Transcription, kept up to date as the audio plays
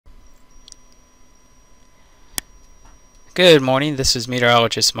Good morning, this is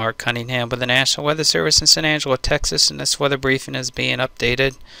meteorologist Mark Cunningham with the National Weather Service in San Angelo, Texas, and this weather briefing is being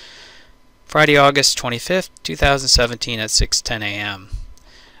updated Friday, August 25th, 2017 at 6:10 a.m.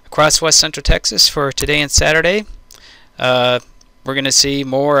 Across west central Texas for today and Saturday, we're going to see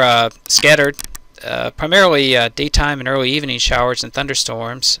more scattered, primarily daytime and early evening showers and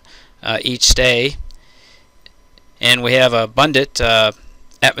thunderstorms each day, and we have abundant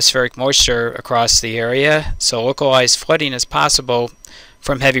atmospheric moisture across the area, so localized flooding is possible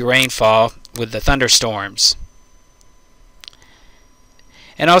from heavy rainfall with the thunderstorms.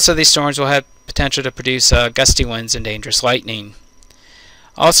 And also these storms will have potential to produce gusty winds and dangerous lightning.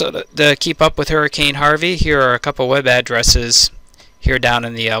 Also, to keep up with Hurricane Harvey, here are a couple web addresses here down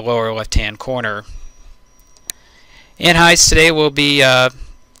in the lower left hand corner. And highs today will be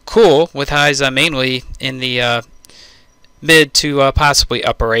cool, with highs mainly in the mid to possibly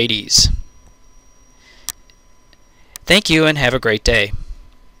upper 80s. Thank you and have a great day.